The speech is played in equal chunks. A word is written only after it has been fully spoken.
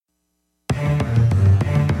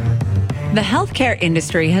The healthcare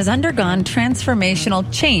industry has undergone transformational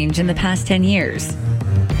change in the past 10 years,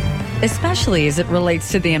 especially as it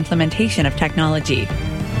relates to the implementation of technology.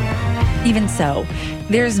 Even so,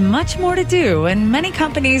 there's much more to do, and many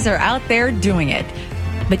companies are out there doing it,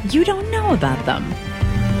 but you don't know about them.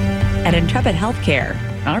 At Intrepid Healthcare,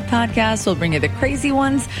 our podcast will bring you the crazy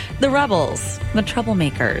ones, the rebels, the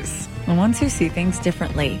troublemakers, the ones who see things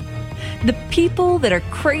differently. The people that are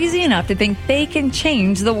crazy enough to think they can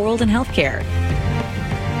change the world in healthcare.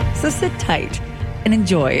 So sit tight and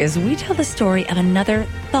enjoy as we tell the story of another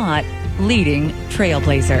thought-leading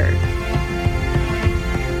trailblazer.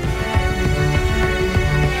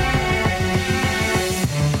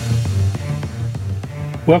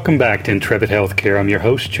 Welcome back to Intrepid Healthcare. I'm your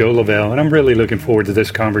host, Joe Lavelle, and I'm really looking forward to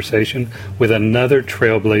this conversation with another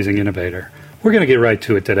trailblazing innovator. We're going to get right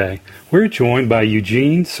to it today. We're joined by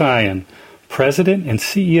Eugene Sion, President and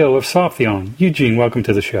CEO of Softheon. Eugene, welcome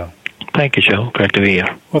to the show. Thank you, Joe. Great to be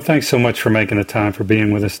here. Well, thanks so much for making the time for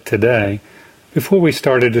being with us today. Before we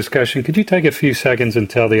start a discussion, could you take a few seconds and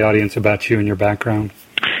tell the audience about you and your background?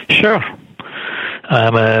 Sure.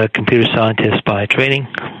 I'm a computer scientist by training.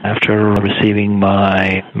 After receiving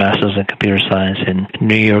my master's in computer science in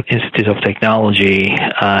New York Institute of Technology,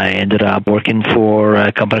 I ended up working for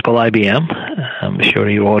a company called IBM. I'm sure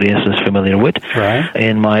your audience is familiar with. Right.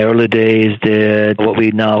 In my early days, did what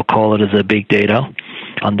we now call it as a big data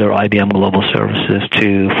under IBM Global Services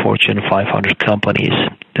to Fortune 500 companies.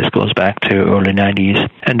 This goes back to early 90s.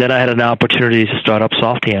 And then I had an opportunity to start up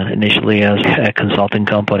Softheon, initially as a consulting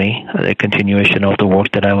company, a continuation of the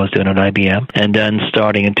work that I was doing at IBM, and then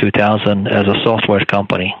starting in 2000 as a software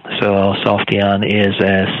company. So Softheon is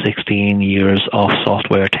a 16 years of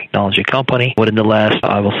software technology company. Within the last,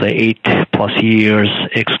 I will say, 8+ years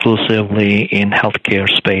exclusively in healthcare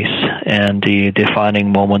space. And the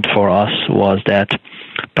defining moment for us was that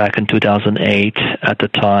back in 2008, at the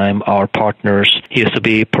time, our partners used to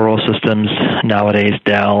be Perot Systems, nowadays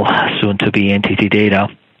Dell, soon to be NTT Data,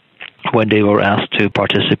 when they were asked to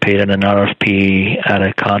participate in an RFP at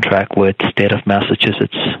a contract with State of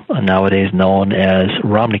Massachusetts, nowadays known as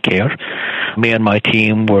Romneycare. Me and my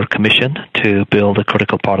team were commissioned to build a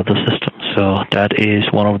critical part of the system. So that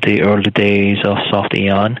is one of the early days of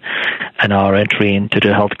Softheon and our entry into the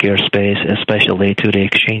healthcare space, especially to the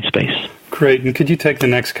exchange space. Great. And could you take the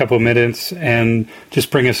next couple of minutes and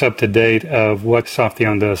just bring us up to date of what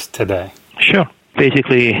Softheon does today? Sure.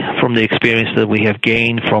 Basically, from the experience that we have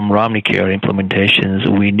gained from Romneycare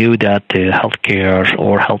implementations, we knew that the healthcare,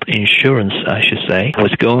 or health insurance, I should say,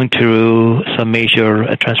 was going through some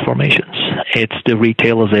major transformations. It's the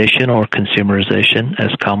retailization or consumerization,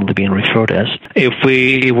 as commonly being referred as. If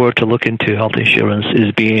we were to look into health insurance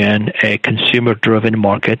as being a consumer-driven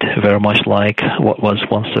market, very much like what was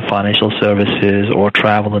once the financial services or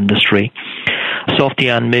travel industry,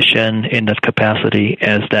 Softheon mission in that capacity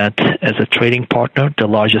is that as a trading partner, the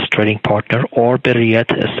largest trading partner, or better yet,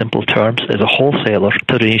 as simple terms, as a wholesaler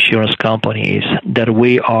to the insurance companies, that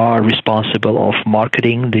we are responsible of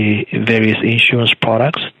marketing the various insurance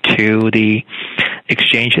products to the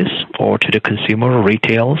exchanges or to the consumer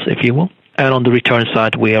retails, if you will. And on the return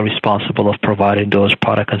side, we are responsible of providing those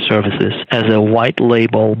products and services as a white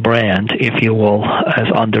label brand, if you will, as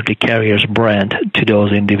under the carrier's brand to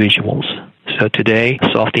those individuals. So today,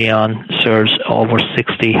 Softheon serves over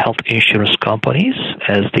 60 health insurance companies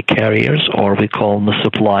as the carriers, or we call them the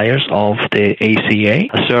suppliers of the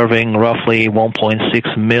ACA, serving roughly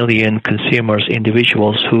 1.6 million consumers,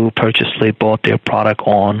 individuals who purposely bought their product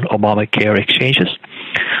on Obamacare exchanges.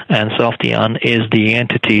 And Softheon is the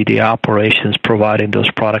entity, the operations providing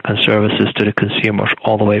those products and services to the consumer,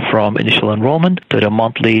 all the way from initial enrollment to the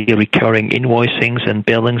monthly recurring invoicings and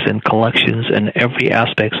billings and collections and every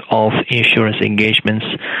aspect of insurance engagements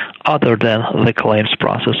other than the claims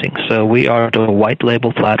processing. So we are the white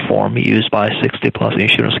label platform used by 60+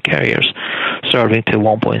 insurance carriers, serving to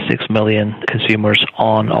 1.6 million consumers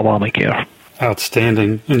on Obamacare.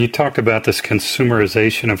 Outstanding. And you talked about this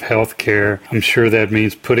consumerization of healthcare. I'm sure that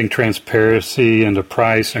means putting transparency into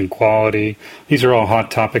price and quality. These are all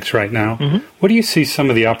hot topics right now. Mm-hmm. What do you see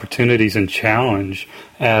some of the opportunities and challenge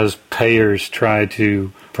as payers try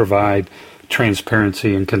to provide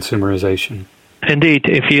transparency and consumerization? Indeed,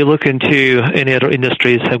 if you look into any other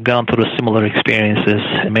industries have gone through similar experiences.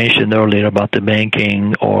 I mentioned earlier about the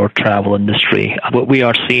banking or travel industry. What we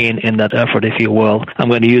are seeing in that effort, if you will, I'm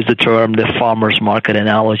going to use the term the farmer's market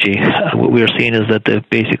analogy. What we are seeing is that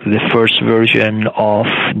basically the first version of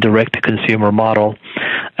direct-to-consumer model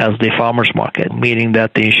as the farmers market, meaning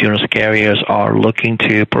that the insurance carriers are looking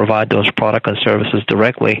to provide those products and services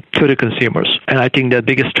directly to the consumers. And I think the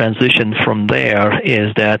biggest transition from there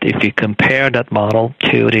is that if you compare that model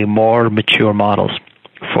to the more mature models,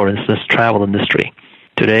 for instance, travel industry.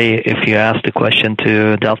 Today, if you ask the question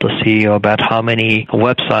to Delta CEO about how many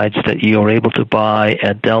websites that you are able to buy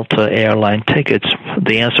at Delta airline tickets,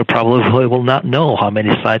 the answer probably will not know how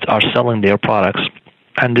many sites are selling their products.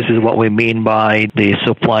 And this is what we mean by the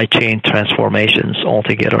supply chain transformations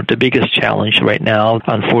altogether. The biggest challenge right now,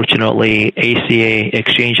 unfortunately, ACA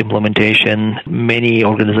exchange implementation, many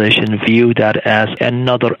organizations view that as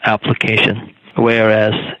another application.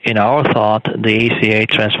 Whereas in our thought, the ACA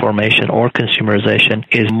transformation or consumerization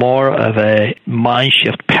is more of a mind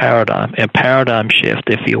shift paradigm, a paradigm shift,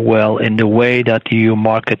 if you will, in the way that you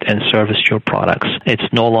market and service your products.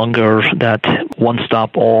 It's no longer that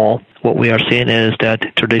one-stop all. What we are seeing is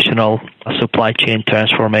that traditional supply chain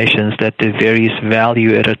transformations, that the various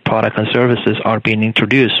value-added products and services are being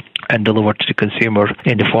introduced and delivered to the consumer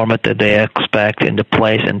in the format that they expect, in the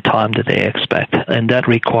place and time that they expect. And that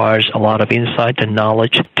requires a lot of insight and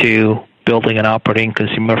knowledge to building and operating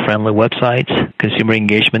consumer-friendly websites, consumer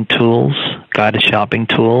engagement tools, guided shopping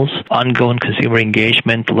tools, ongoing consumer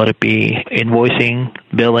engagement, let it be invoicing,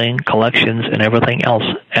 billing, collections, and everything else.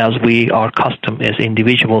 As we are accustomed as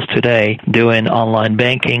individuals today doing online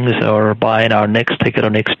bankings or buying our next ticket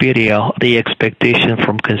on Expedia, the expectation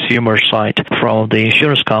from consumer side from the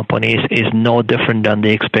insurance companies is no different than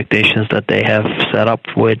the expectations that they have set up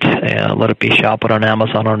with, let it be shopping on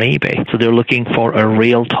Amazon or on eBay. So they're looking for a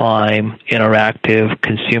real-time, interactive,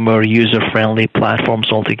 consumer, user-friendly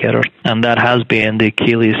platforms altogether. And that has been the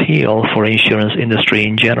Achilles heel for insurance industry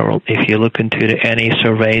in general. If you look into any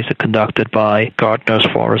surveys conducted by Gartner's,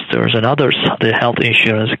 Forrester's, and others, the health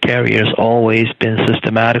insurance carriers always been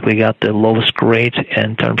systematically got the lowest grades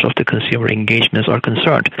in terms of the consumer engagements are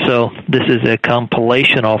concerned. So this is a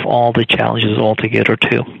compilation of all the challenges altogether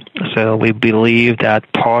too. So we believe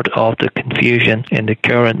that part of the confusion in the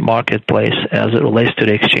current marketplace as it relates to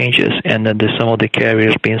the exchanges and that some of the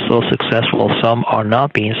carriers being so successful, some are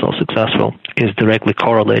not being so successful, is directly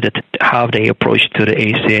correlated to how they approach to the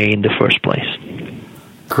ACA in the first place.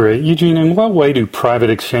 Great. Eugene, in what way do private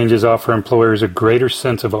exchanges offer employers a greater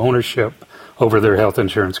sense of ownership over their health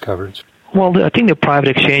insurance coverage? Well, I think the private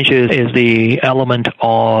exchanges is the element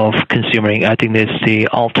of consumering. I think it's the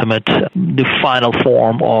ultimate, the final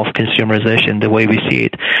form of consumerization, the way we see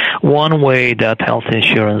it. One way that health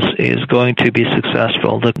insurance is going to be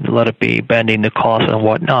successful, let it be bending the cost and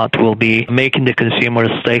whatnot, will be making the consumer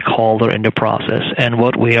a stakeholder in the process. And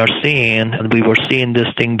what we are seeing, and we were seeing this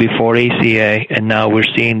thing before ACA, and now we're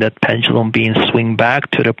seeing that pendulum being swing back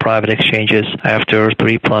to the private exchanges after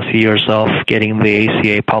 3+ years of getting the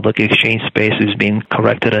ACA public exchange space is being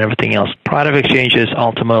corrected and everything else. Private exchanges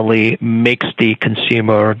ultimately makes the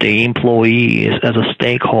consumer, the employees, as a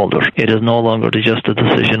stakeholder. It is no longer just a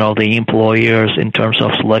decision of the employers in terms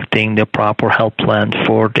of selecting the proper health plan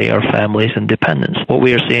for their families and dependents. What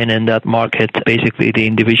we are seeing in that market, basically the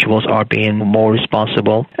individuals are being more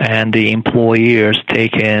responsible and the employers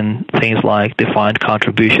take in things like defined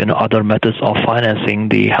contribution, other methods of financing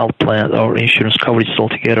the health plan or insurance coverage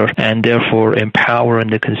altogether, and therefore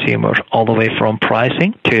empowering the consumer all the way from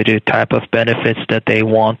pricing to the type of benefits that they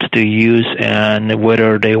want to use and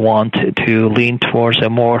whether they want to lean towards a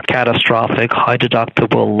more catastrophic, high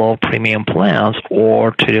deductible, low premium plans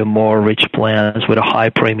or to the more rich plans with a high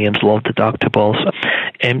premiums, low deductibles.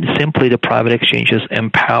 And simply the private exchanges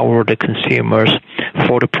empower the consumers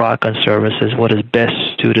for the product and services what is best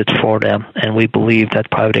suited for them. And we believe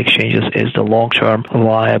that private exchanges is the long-term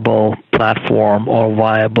viable platform or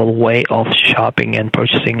viable way of shopping and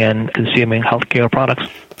purchasing and consuming healthcare products.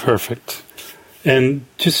 Perfect. And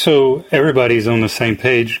just so everybody's on the same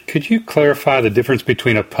page, could you clarify the difference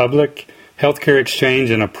between a public healthcare exchange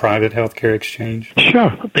and a private healthcare exchange?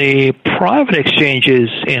 Sure. The private exchanges,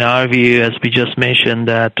 in our view, as we just mentioned,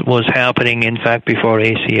 that was happening, in fact, before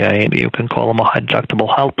ACA. You can call them a high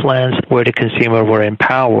deductible health plans where the consumer were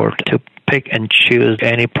empowered to pick and choose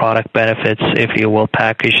any product benefits, if you will,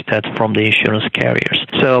 package that from the insurance carriers.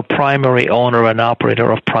 So primary owner and operator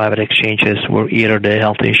of private exchanges were either the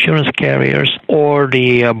health insurance carriers or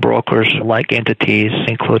the brokers like entities,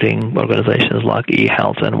 including organizations like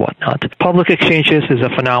eHealth and whatnot. Public exchanges is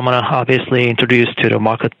a phenomenon obviously introduced to the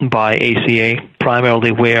market by ACA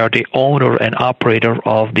primarily where the owner and operator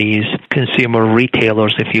of these consumer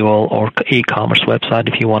retailers, if you will, or e-commerce website,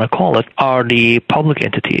 if you want to call it, are the public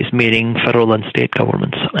entities, meaning federal and state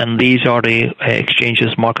governments. And these are the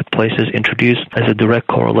exchanges, marketplaces introduced as a direct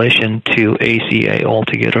correlation to ACA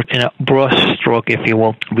altogether. In a brush stroke, if you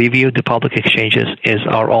will, we view the public exchanges as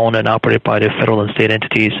are owned and operated by the federal and state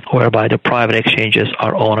entities, whereby the private exchanges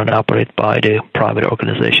are owned and operated by the private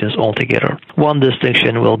organizations altogether. One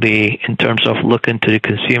distinction will be in terms of looking to the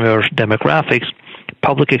consumer demographics.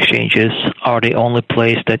 Public exchanges are the only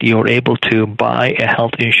place that you're able to buy a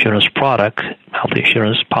health insurance product, health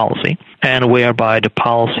insurance policy, and whereby the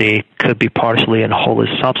policy could be partially and wholly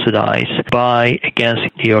subsidized by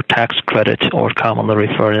against your tax credit, or commonly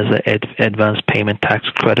referred as the advanced payment tax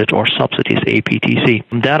credit or subsidies,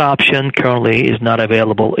 APTC. That option currently is not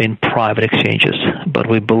available in private exchanges, but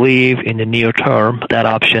we believe in the near term that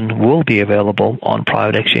option will be available on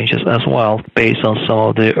private exchanges as well, based on some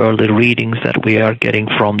of the early readings that we are getting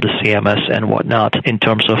from the CMS and whatnot, in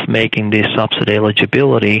terms of making the subsidy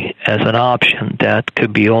eligibility as an option that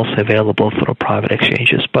could be also available for private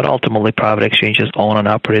exchanges. But ultimately, private exchanges owned and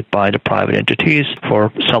operated by the private entities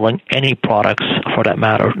for selling any products, for that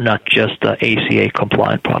matter, not just the ACA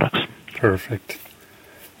compliant products. Perfect.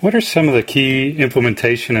 What are some of the key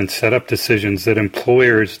implementation and setup decisions that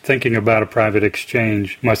employers thinking about a private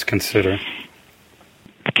exchange must consider?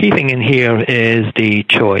 The key thing in here is the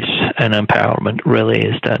choice and empowerment, really,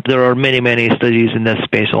 is that there are many, many studies in that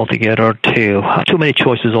space altogether, too. Too many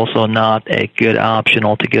choices also not a good option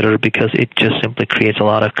altogether, because it just simply creates a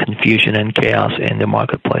lot of confusion and chaos in the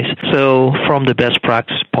marketplace. So from the best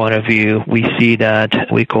practice point of view, we see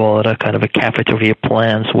that we call it a kind of a cafeteria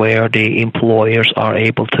plans, where the employers are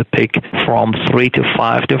able to pick from 3 to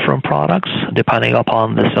 5 different products, depending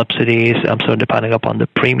upon the subsidies, depending upon the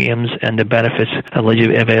premiums and the benefits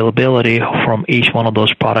availability from each one of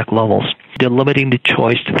those product levels. The limiting the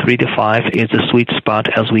choice to 3 to 5 is the sweet spot,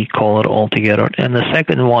 as we call it altogether. And the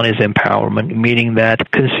second one is empowerment, meaning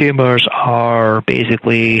that consumers are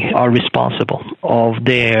responsible of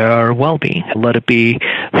their well-being. Let it be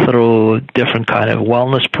through different kind of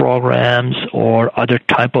wellness programs or other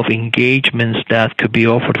type of engagements that could be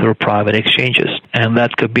offered through private exchanges. And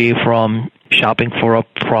that could be from shopping for a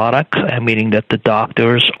product, meaning that the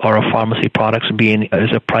doctors or a pharmacy products being as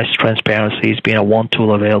a price transparency is being a one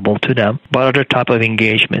tool available to them, but other type of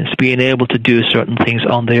engagements, being able to do certain things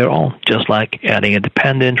on their own, just like adding a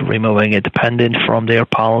dependent, removing a dependent from their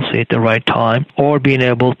policy at the right time, or being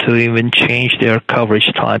able to even change their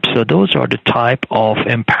coverage type. So those are the type of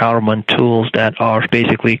empowerment tools that are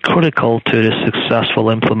basically critical to the successful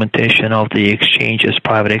implementation of the exchanges,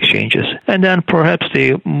 private exchanges. And then perhaps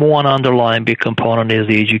the one underlying big component is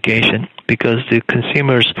the education, because the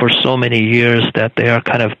consumers for so many years that they are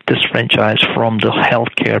kind of disfranchised from the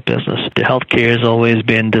healthcare business. The healthcare has always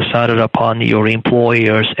been decided upon your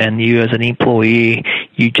employers, and you as an employee,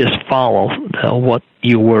 you just follow what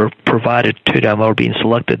you were provided to them or being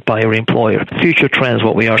selected by your employer. Future trends,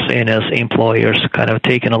 what we are seeing as employers kind of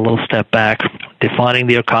taking a little step back, defining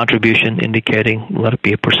their contribution, indicating let it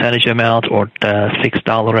be a percentage amount or a fixed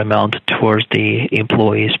dollar amount towards the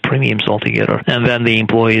employees' premiums altogether. And then the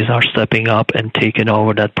employees are stepping up and taking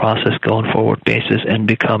over that process going forward basis and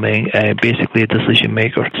becoming basically a decision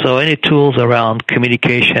maker. So any tools around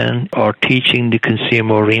communication or teaching the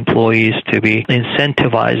consumer or employees to be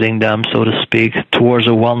incentivizing them, so to speak, towards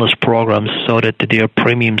a wellness program so that their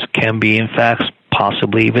premiums can be in fact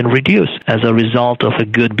possibly even reduced as a result of a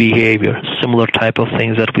good behavior. Similar type of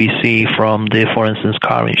things that we see from for instance,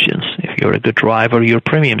 car insurance. If you're a good driver, your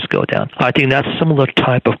premiums go down. I think that similar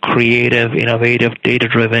type of creative, innovative,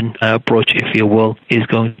 data-driven approach, if you will, is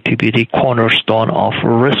going to be the cornerstone of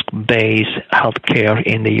risk-based healthcare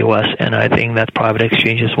in the U.S., and I think that private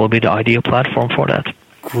exchanges will be the ideal platform for that.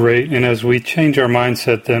 Great. And as we change our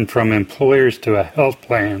mindset then from employers to a health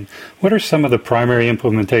plan, what are some of the primary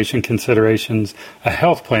implementation considerations a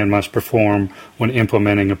health plan must perform when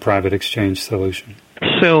implementing a private exchange solution?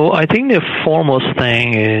 So I think the foremost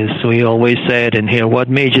thing is, we always say it in here, what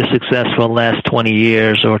made you successful the last 20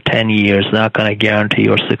 years or 10 years not going to guarantee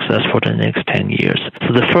your success for the next 10 years.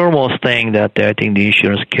 So the foremost thing that I think the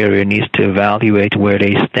insurance carrier needs to evaluate where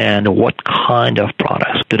they stand, what kind of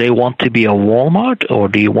products. Do they want to be a Walmart, or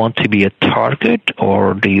do you want to be a Target,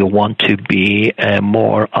 or do you want to be a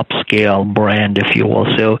more upscale brand, if you will?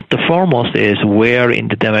 So the foremost is where in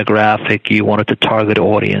the demographic you wanted to target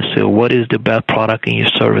audience. So what is the best product in your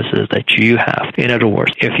services that you have? In other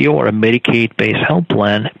words, if you are a Medicaid-based health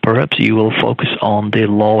plan, perhaps you will focus on the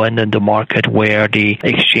low end of the market where the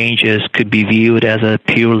exchanges could be viewed as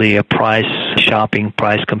purely a price shopping,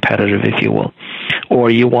 price competitive, if you will. or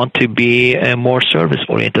you want to be a more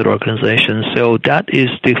service-oriented organization. So that is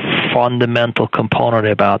the fundamental component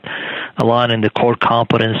about aligning the core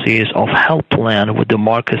competencies of health plan with the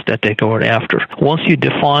markets that they're going after. Once you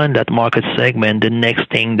define that market segment, the next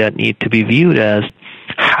thing that needs to be viewed as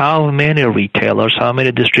how many retailers, how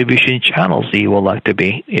many distribution channels do you would like to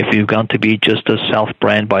be? If you're going to be just a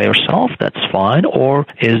self-brand by yourself, that's fine. Or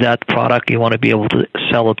is that product you want to be able to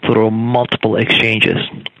sell it through multiple exchanges?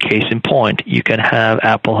 Case in point, you can have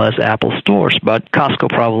Apple has Apple stores, but Costco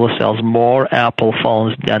probably sells more Apple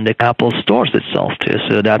phones than the Apple stores itself too.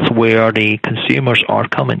 So that's where the consumers are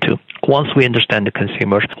coming to. Once we understand the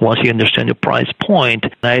consumers, once you understand the price point,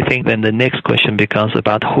 I think then the next question becomes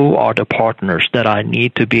about who are the partners that I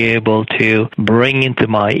need to be able to bring into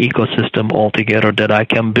my ecosystem altogether that I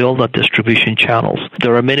can build up distribution channels.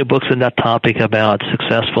 There are many books in that topic about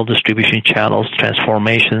successful distribution channels,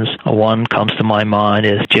 transformations. One comes to my mind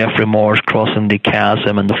is Jeffrey Moore's Crossing the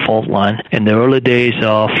Chasm and the Fault Line in the early days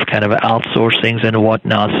of kind of outsourcings and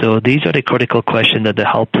whatnot. So these are the critical questions that the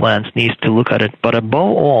health plans needs to look at it. But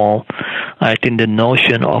above all, I think the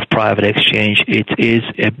notion of private exchange, it is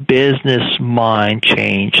a business mind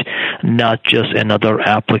change, not just another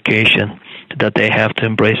application that they have to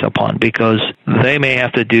embrace upon, because they may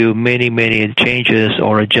have to do many changes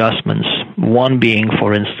or adjustments. One being,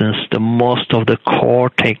 for instance, the most of the core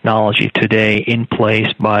technology today in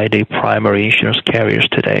place by the primary insurance carriers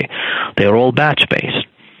today, they're all batch-based.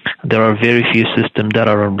 There are very few systems that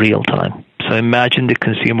are in real time. So imagine the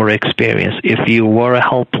consumer experience. If you were a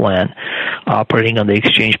health plan operating on the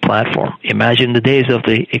exchange platform, imagine the days of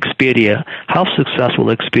the Expedia, how successful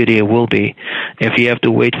Expedia will be if you have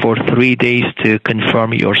to wait for 3 days to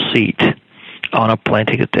confirm your seat on a plane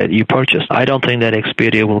ticket that you purchased. I don't think that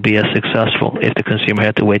Expedia will be as successful if the consumer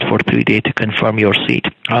had to wait for 3 days to confirm your seat.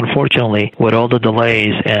 Unfortunately, with all the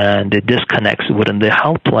delays and the disconnects within the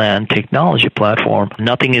health plan technology platform,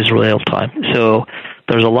 nothing is real time. So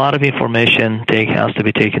there's a lot of information that has to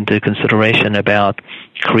be taken into consideration about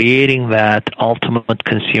creating that ultimate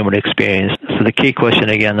consumer experience. So the key question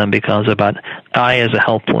again then becomes about I as a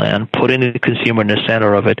health plan, putting the consumer in the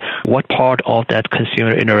center of it, what part of that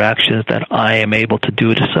consumer interactions that I am able to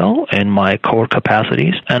do to sell in my core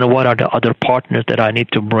capacities, and what are the other partners that I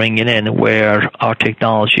need to bring in where our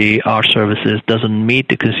technology, our services doesn't meet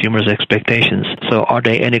the consumer's expectations. So are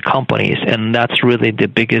there any companies, and that's really the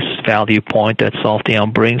biggest value point that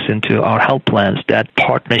Softheon brings into our health plans, that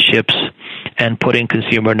partnerships and putting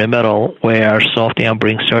consumer in the middle, where Softheon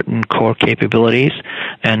brings certain core capabilities,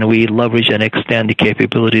 and we leverage and extend the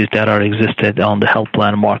capabilities that are existed on the health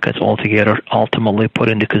plan markets altogether, ultimately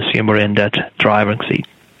putting the consumer in that driving seat.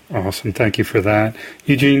 Awesome. Thank you for that.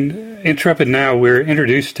 Eugene, Intrepid Now, we're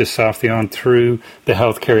introduced to Softheon through the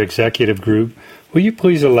Healthcare Executive Group. Will you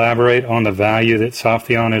please elaborate on the value that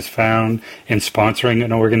Softheon has found in sponsoring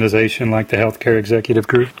an organization like the Healthcare Executive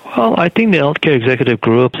Group? Well, I think the Healthcare Executive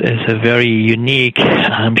Group is a very unique,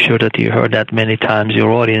 I'm sure that you heard that many times,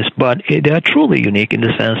 your audience, but they are truly unique in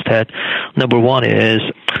the sense that, number one is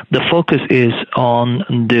the focus is on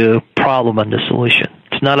the problem and the solution.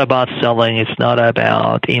 It's not about selling, it's not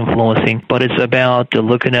about influencing, but it's about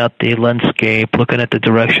looking at the landscape, looking at the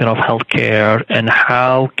direction of healthcare, and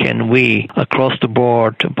how can we, across the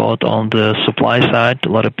board, both on the supply side,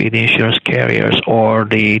 let it be the insurance carriers, or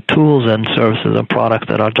the tools and services and products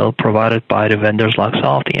that are provided by the vendors like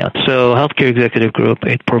Softheon. So Healthcare Executive Group,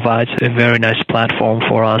 it provides a very nice platform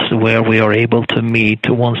for us where we are able to meet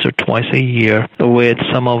once or twice a year with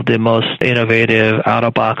some of the most innovative,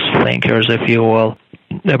 out-of-box thinkers, if you will,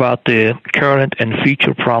 about the current and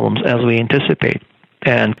future problems as we anticipate,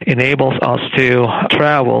 and enables us to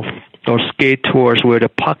travel or skate towards where the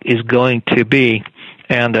puck is going to be.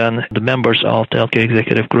 And then the members of the Healthcare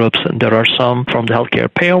Executive Groups, and there are some from the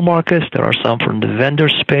healthcare payer markets, there are some from the vendor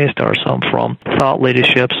space, there are some from thought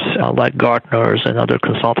leaderships like Gartners and other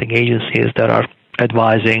consulting agencies that are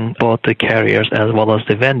advising both the carriers as well as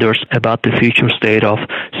the vendors about the future state of.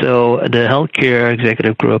 So the Healthcare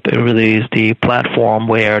Executive Group, it really is the platform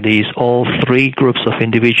where these all three groups of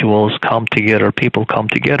individuals come together, people come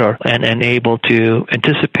together, and able to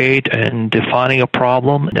anticipate and defining a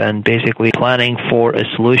problem and basically planning for a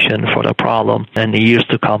solution for the problem in the years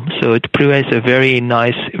to come. So it provides a very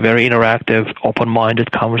nice, very interactive,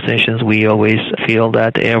 open-minded conversations. We always feel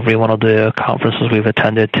that every one of the conferences we've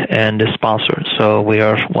attended and the sponsors. So we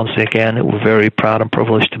are, once again, we're very proud and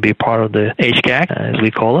privileged to be part of the HCAG, as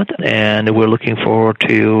we call it, and we're looking forward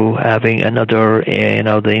to having another,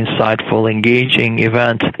 the insightful, engaging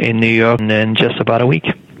event in New York in just about a week.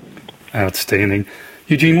 Outstanding.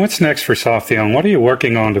 Eugene, what's next for Softheon? What are you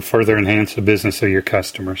working on to further enhance the business of your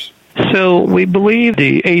customers? So we believe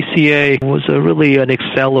the ACA was really an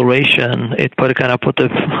acceleration. It put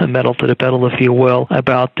the metal to the pedal, if you will,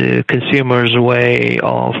 about the consumer's way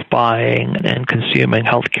of buying and consuming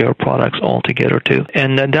healthcare products altogether too.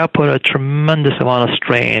 And that put a tremendous amount of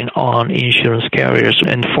strain on insurance carriers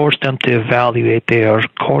and forced them to evaluate their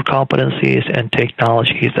core competencies and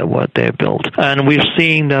technologies that what they built. And we're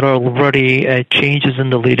seeing that already changes in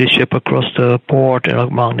the leadership across the board and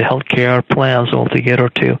among the healthcare plans altogether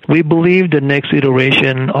too. We believe the next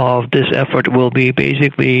iteration of this effort will be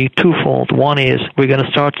basically twofold. One is we're going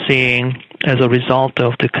to start seeing, as a result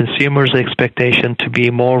of the consumer's expectation, to be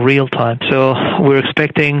more real-time. So we're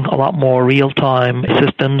expecting a lot more real-time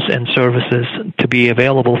systems and services to be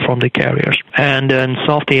available from the carriers. And then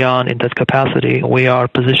Softheon, in that capacity, we are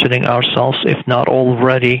positioning ourselves, if not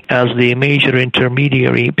already, as the major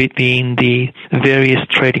intermediary between the various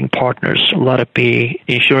trading partners, let it be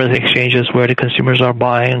insurance exchanges where the consumers are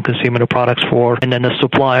buying and consuming the products for, and then the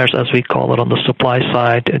suppliers, as we call it, on the supply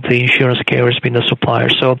side, the insurance carriers being the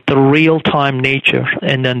suppliers. So the real-time nature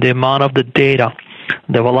and then the amount of the data,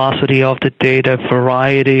 the velocity of the data,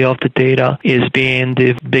 variety of the data is being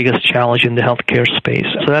the biggest challenge in the healthcare space.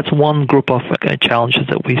 So that's one group of challenges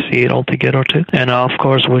that we see it altogether too. And of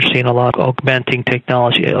course, we're seeing a lot of augmenting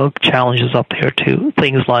technology challenges up there too.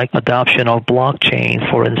 Things like adoption of blockchain,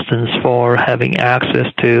 for instance, for having access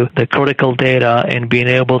to the critical data and being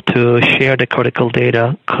able to share the critical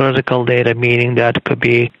data meaning that it could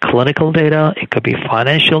be clinical data, it could be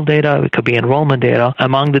financial data, it could be enrollment data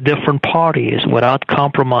among the different parties without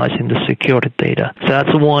compromising the security data. So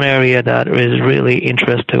that's one area that is really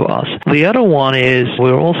interest to us. The other one is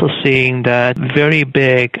we're also seeing that very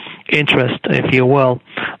big interest, if you will,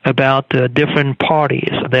 about the different parties.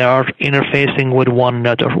 They are interfacing with one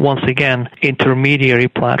another. Once again, intermediary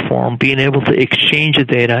platform, being able to exchange the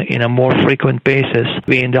data in a more frequent basis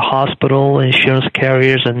between the hospital, insurance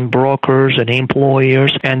carriers, and brokers and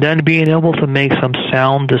employers, and then being able to make some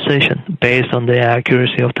sound decision based on the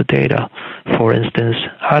accuracy of the data. For instance,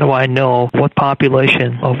 how do I know what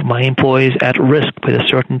population of my employees at risk with a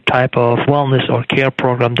certain type of wellness or care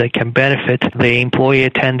program that can benefit the employee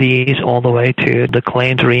attendees all the way to the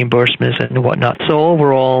claims reimbursements and whatnot. So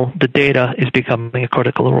overall, the data is becoming a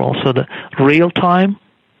critical role. So the real-time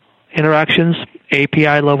interactions,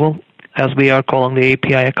 API level, as we are calling the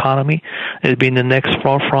API economy, has been the next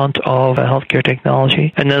forefront of healthcare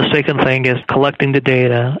technology. And then the second thing is collecting the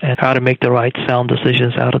data and how to make the right sound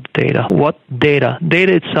decisions out of the data. What data?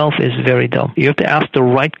 Data itself is very dumb. You have to ask the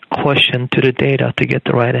right question to the data to get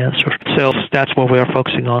the right answer. So that's what we're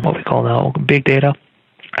focusing on, what we call now big data,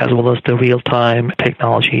 as well as the real-time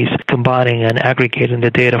technologies, combining and aggregating the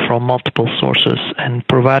data from multiple sources and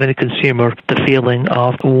providing the consumer the feeling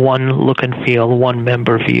of one look and feel, one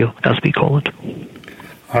member view, as we call it.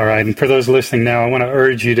 All right, and for those listening now, I want to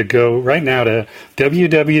urge you to go right now to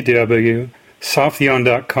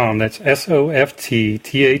www.softheon.com. That's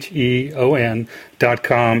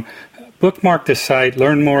SOFTTHEON.com. Bookmark the site,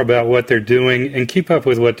 learn more about what they're doing, and keep up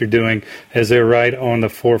with what they're doing as they're right on the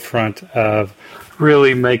forefront of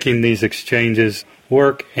really making these exchanges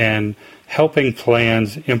work and helping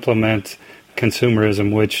plans implement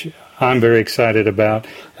consumerism, which I'm very excited about.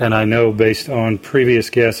 And I know based on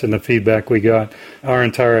previous guests and the feedback we got, our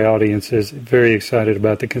entire audience is very excited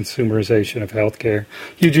about the consumerization of healthcare.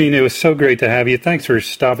 Eugene, it was so great to have you. Thanks for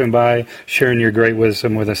stopping by, sharing your great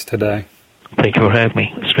wisdom with us today. Thank you for having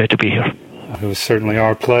me. It's great to be here. It was certainly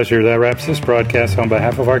our pleasure. That wraps this broadcast. On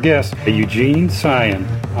behalf of our guest, Eugene Sion,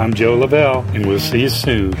 I'm Joe Lavelle, and we'll see you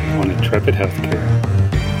soon on Intrepid Healthcare.